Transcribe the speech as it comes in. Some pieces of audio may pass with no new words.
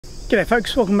G'day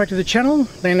folks, welcome back to the channel,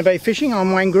 Land of Bay Fishing. I'm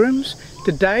Groomes.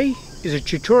 Today is a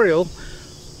tutorial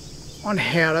on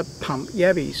how to pump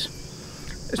yabbies.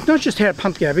 It's not just how to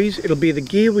pump yabbies, it'll be the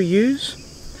gear we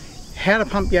use, how to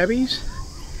pump yabbies,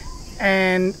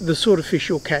 and the sort of fish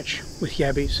you'll catch with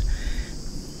yabbies.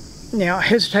 Now I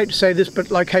hesitate to say this, but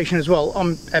location as well.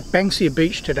 I'm at Banksia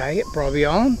Beach today at Bay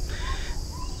Island.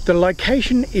 The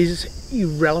location is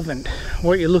irrelevant.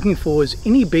 What you're looking for is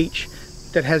any beach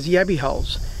that has yabby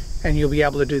holes, and you'll be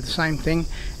able to do the same thing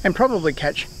and probably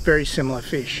catch very similar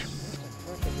fish.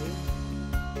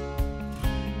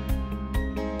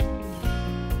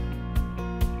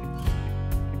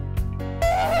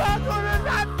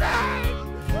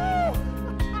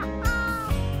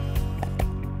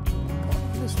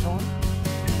 This time.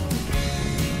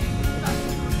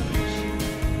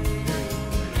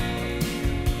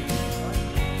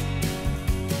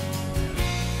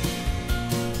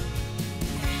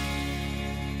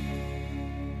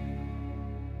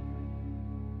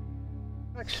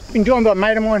 Been joined by a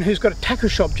mate of mine who's got a tackle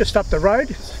shop just up the road.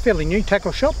 It's a fairly new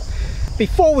tackle shop.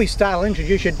 Before we start, I'll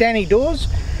introduce you, Danny Dawes,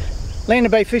 Land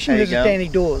of Bay Fishing. This is Danny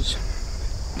Dawes.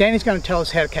 Danny's going to tell us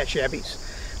how to catch yabbies,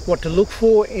 what to look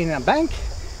for in a bank,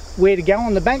 where to go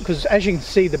on the bank, because as you can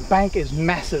see the bank is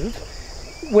massive.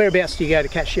 Whereabouts do you go to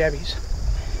catch yabbies?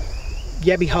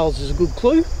 Yabby holes is a good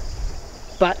clue,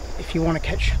 but if you want to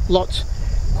catch lots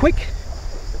quick,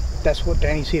 that's what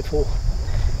Danny's here for.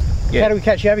 Yeah. How do we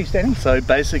catch yabbies, Danny? So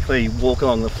basically walk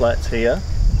along the flats here.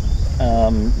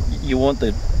 You want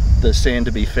the sand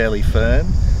to be fairly firm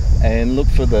and look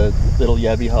for the little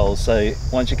yabby holes. So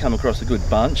once you come across a good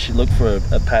bunch, you look for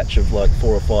a patch of like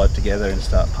 4 or 5 together and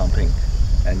start pumping,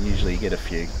 and usually you get a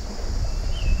few.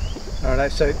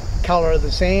 Alright, so colour of the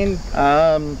sand?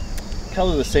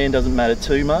 Colour of the sand doesn't matter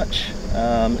too much.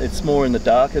 It's more in the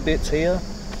darker bits here.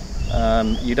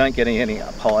 You don't get any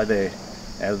up high there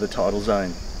out of the tidal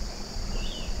zone.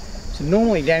 So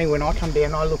normally, Danny, when I come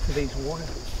down, I look for these water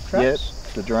traps.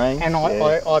 Yep, the drain. And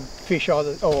I fish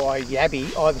either, or I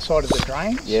yabby either side of the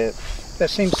drains. Yep. That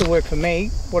seems to work for me.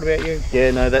 What about you?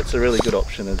 Yeah, no, that's a really good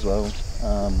option as well.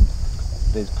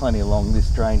 There's plenty along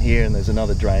this drain here, and there's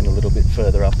another drain a little bit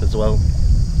further up as well.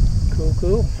 Cool,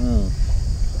 cool.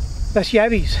 That's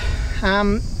yabbies.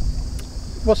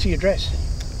 What's the address?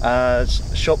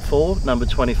 It's Shop 4, number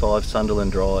 25,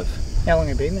 Sunderland Drive. How long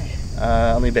have you been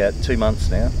there? Only about 2 months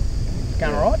now.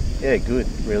 Going alright? Yeah, good,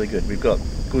 really good. We've got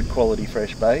good quality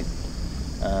fresh bait.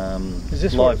 Is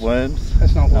this live worms?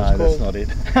 That's not what it's called. No,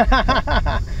 that's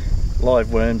not it.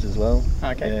 Live worms as well.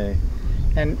 Okay.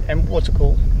 Yeah. And what's it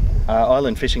called?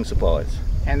 Island Fishing Supplies.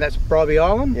 And that's Bay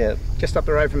Island? Yeah. Just up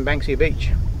the road from Banksia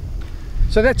Beach.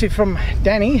 So that's it from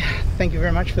Danny. Thank you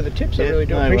very much for the tips. I really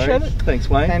do appreciate it. Thanks,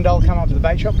 Wayne. And I'll come up to the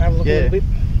bait shop and have a look a little bit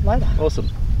later. Awesome.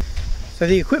 So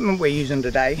the equipment we're using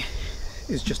today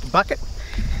is just a bucket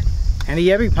and a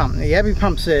yabby pump. The yabby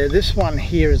pump's there. This one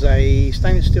here is a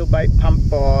stainless steel bait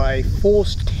pump by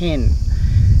Force 10.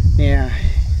 Now,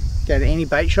 go to any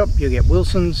bait shop, you'll get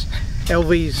Wilson's,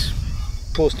 LV's,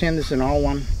 Force 10. This is an old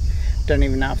one. Don't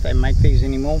even know if they make these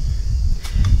anymore.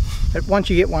 But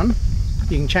once you get one,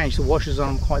 you can change the washers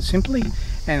on them quite simply,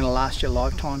 and it'll last you a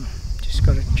lifetime. Just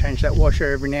got to change that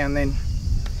washer every now and then.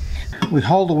 We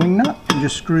hold the wing nut and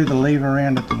just screw the lever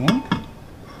around at the end,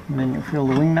 and then you'll feel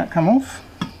the wing nut come off.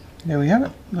 There we have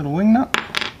it, little wing nut.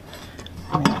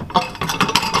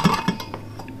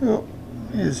 Oh,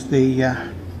 here's the,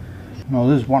 well,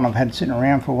 this is one I've had sitting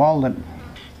around for a while. That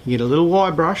you get a little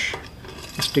wire brush,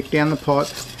 stick down the pipe,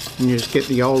 and you just get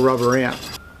the old rubber out,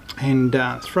 and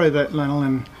throw that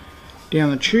lanolin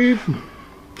down the tube,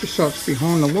 just so it's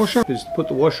behind the washer. Just put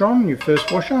the washer on, your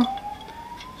first washer.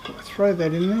 So throw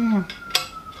that in there.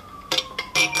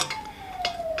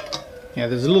 Now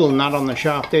there's a little nut on the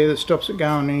shaft there that stops it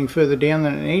going any further down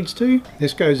than it needs to.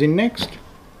 This goes in next.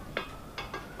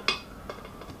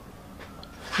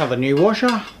 Another new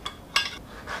washer.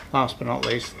 Last but not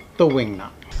least, the wing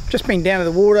nut. Just been down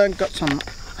to the water, got some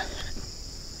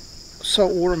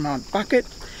salt water in my bucket.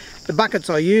 The buckets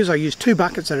I use 2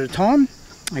 buckets at a time.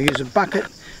 I use a bucket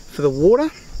for the water,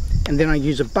 and then I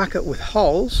use a bucket with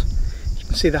holes. You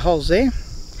can see the holes there.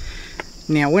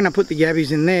 Now when I put the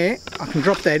yabbies in there, I can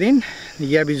drop that in.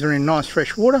 The yabbies are in nice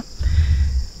fresh water.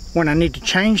 When I need to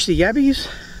change the yabbies,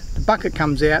 the bucket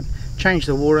comes out, change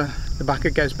the water, the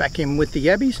bucket goes back in with the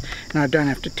yabbies, and I don't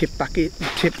have to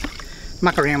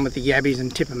muck around with the yabbies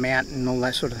and tip them out and all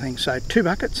that sort of thing. So 2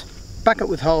 buckets, bucket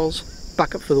with holes,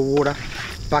 bucket for the water,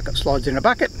 bucket slides in a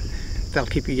bucket. They'll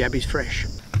keep your yabbies fresh.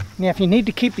 Now if you need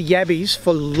to keep the yabbies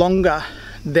for longer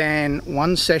than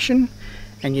one session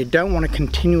and you don't want to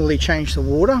continually change the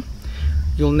water,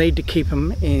 you'll need to keep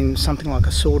them in something like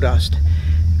a sawdust.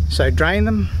 So drain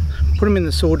them, put them in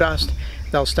the sawdust,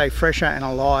 they'll stay fresher and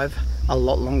alive a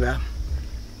lot longer,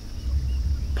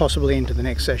 possibly into the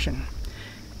next session.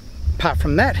 Apart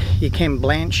from that, you can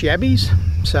blanch yabbies.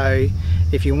 So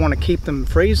if you want to keep them,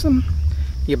 freeze them,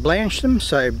 you blanch them.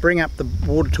 So bring up the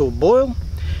water to a boil,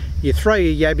 you throw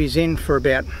your yabbies in for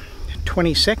about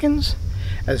 20 seconds.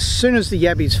 As soon as the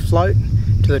yabbies float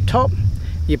to the top,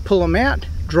 you pull them out,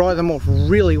 dry them off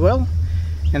really well,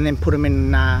 and then put them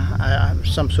in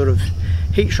some sort of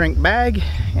heat shrink bag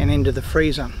and into the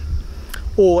freezer,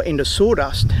 or into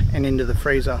sawdust and into the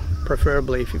freezer,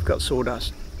 preferably if you've got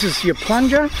sawdust. This is your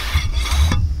plunger.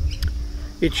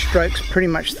 It strokes pretty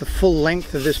much the full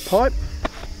length of this pipe.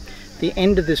 The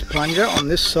end of this plunger on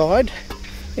this side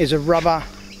is a rubber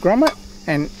grommet,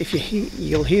 and if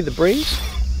you'll hear the breeze.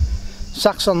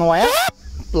 Sucks on the way up,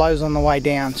 blows on the way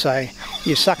down. So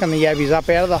you're sucking the yabbies up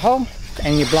out of the hole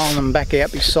and you're blowing them back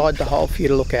out beside the hole for you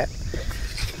to look at.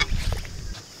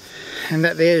 And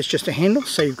that there is just a handle,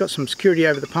 so you've got some security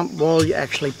over the pump while you're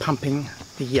actually pumping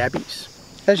the yabbies.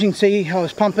 As you can see, I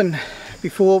was pumping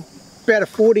before about a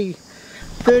 30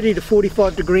 to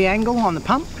 45 degree angle on the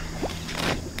pump.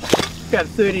 About a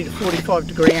 30 to 45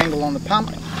 degree angle on the pump.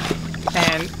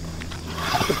 And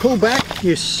the pull back,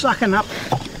 you're sucking up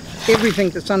everything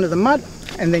that's under the mud,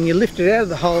 and then you lift it out of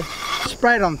the hole,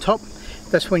 spray it on top.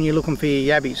 That's when you're looking for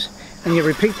your yabbies. And you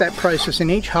repeat that process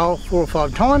in each hole 4 or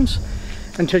 5 times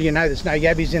until you know there's no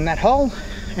yabbies in that hole,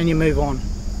 and you move on.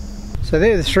 So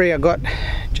there are the 3 I got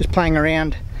just playing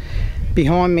around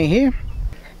behind me here.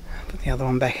 Put the other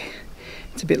one back,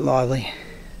 it's a bit lively.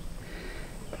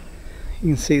 You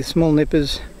can see the small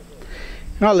nippers,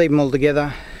 and I leave them all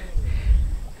together,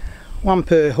 1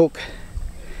 per hook,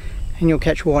 and you'll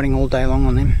catch whiting all day long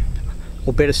on them,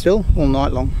 or better still, all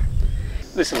night long.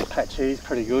 This little patch here is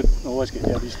pretty good. I always get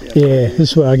yabbies down. Yeah, this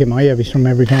is where I get my yabbies from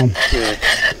every time. Yeah,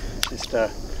 just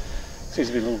seems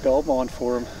to be a little gold mine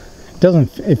for them.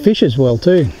 It fishes well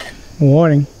too,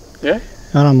 whiting. Yeah?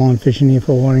 I don't mind fishing here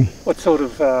for whiting. What sort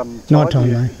of night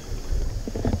time though.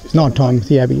 Night time with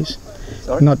yabbies.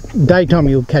 Sorry? Not daytime,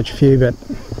 you'll catch a few, but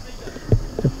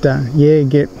yeah,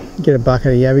 get a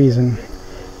bucket of yabbies and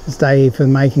stay here for the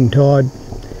making tide,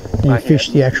 and you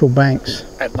fish the actual banks.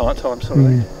 At night time sort of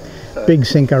thing. So big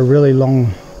sinker, really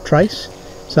long trace.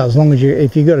 So as long as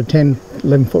if you've got a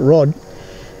 10-11 foot rod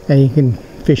and you can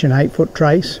fish an 8 foot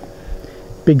trace,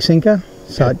 big sinker,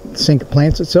 so the sinker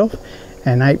plants itself,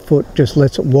 and 8 foot just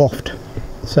lets it waft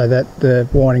so that the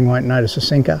whiting won't notice a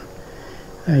sinker.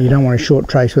 You don't want a short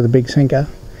trace with a big sinker.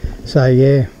 So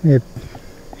yeah, it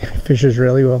fishes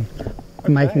really well.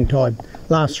 Okay. Making tide.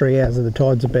 Last 3 hours of the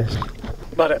tide's the best.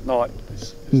 But at night?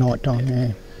 Night time,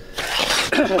 yeah.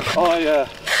 I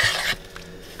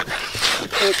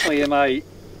personally am I've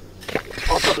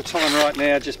got the time right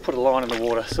now, just put a line in the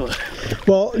water sort of.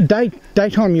 Well,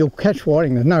 daytime you'll catch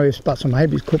whiting, there's no ifs, buts and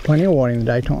maybes. Caught plenty of whiting in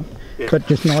the daytime. Yeah. But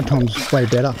just night time's way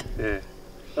better. Yeah.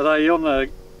 Are they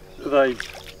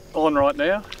on right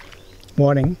now?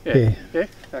 Whiting? Yeah. Yeah?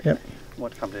 Okay. Yep.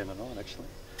 Might come down tonight actually.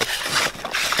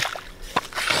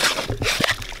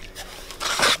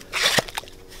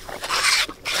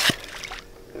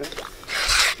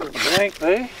 Bank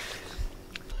there.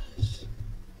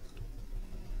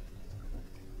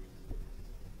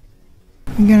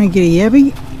 I'm going to get a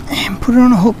yabby and put it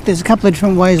on a hook. There's a couple of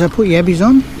different ways I put yabbies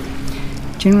on.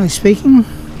 Generally speaking,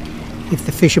 if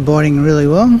the fish are biting really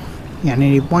well, you only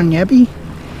need 1 yabby.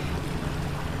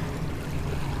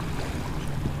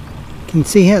 You can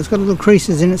see how it's got little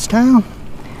creases in its tail.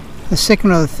 The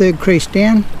second or the third crease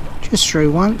down, just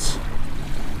through once.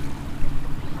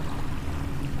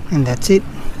 And that's it.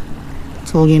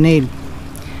 That's all you need.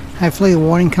 Hopefully the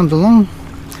whiting comes along,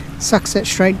 sucks that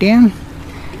straight down,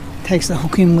 takes the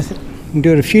hook in with it. You can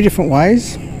do it a few different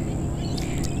ways.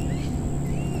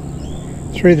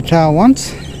 Through the tail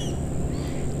once,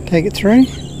 take it through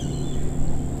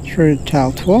the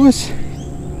tail twice,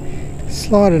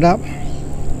 slide it up,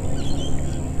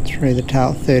 through the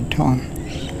tail 3rd time.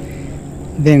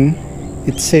 Then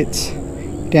it sits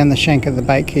down the shank of the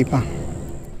bait keeper.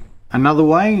 Another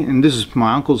way, and this is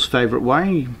my uncle's favourite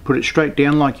way, you put it straight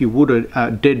down like you would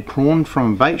a dead prawn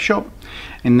from a bait shop,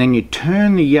 and then you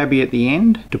turn the yabby at the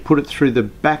end to put it through the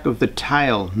back of the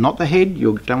tail, not the head.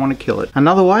 You don't want to kill it.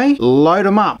 Another way, load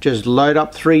them up. Just load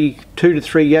up 2 to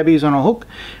 3 yabbies on a hook.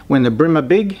 When the brim are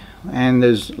big and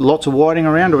there's lots of whiting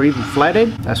around, or even flathead,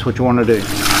 that's what you want to do.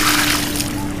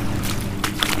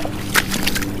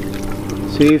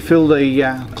 So you fill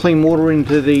the clean water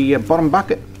into the bottom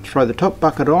bucket, throw the top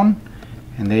bucket on,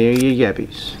 and there are your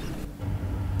yabbies.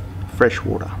 Fresh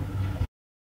water.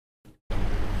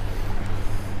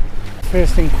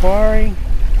 First inquiry.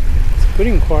 It's a good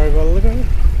inquiry by the look of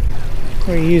it.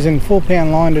 We're using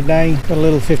 4-pound line today, got a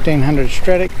little 1500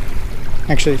 Stratic.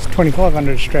 Actually it's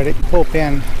 2500 Stratic,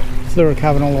 4-pound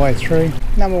fluorocarbon all the way through.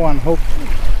 Number 1 hook,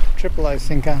 TrekOZ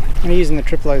sinker. I'm using the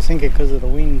TrekOZ sinker because of the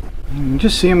wind. You can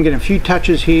just see I'm getting a few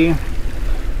touches here.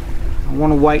 I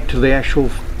want to wait till the actual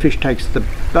fish takes the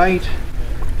bait.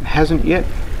 It hasn't yet.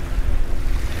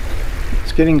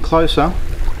 It's getting closer.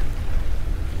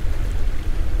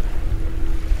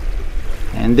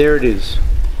 And there it is.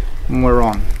 And we're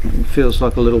on. It feels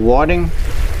like a little whiting.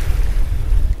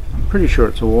 I'm pretty sure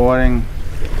it's a whiting.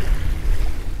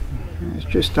 It's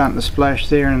just starting to splash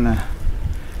there in the...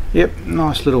 Yep,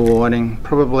 nice little whiting.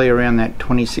 Probably around that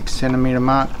 26 centimetre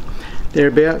mark.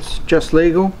 Thereabouts, just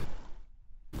legal.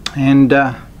 And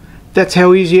that's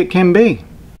how easy it can be.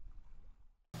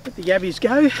 Let the yabbies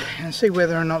go and see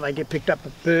whether or not they get picked up by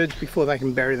birds before they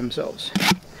can bury themselves.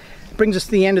 Brings us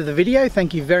to the end of the video.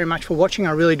 Thank you very much for watching.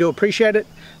 I really do appreciate it.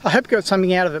 I hope you got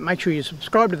something out of it. Make sure you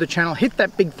subscribe to the channel. Hit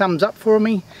that big thumbs up for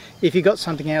me if you got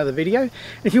something out of the video.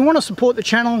 If you want to support the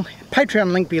channel,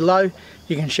 Patreon link below.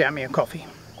 You can shout me a coffee.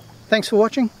 Thanks for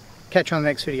watching. Catch you on the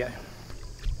next video.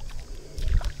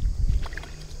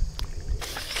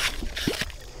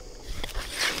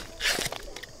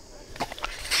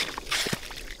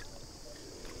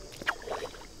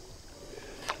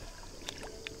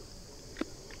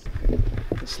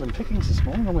 Slim pickings this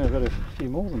morning. Normally I've got a few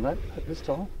more than that at this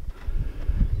time.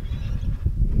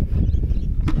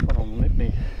 One on let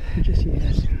me. Just use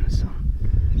that in the sun.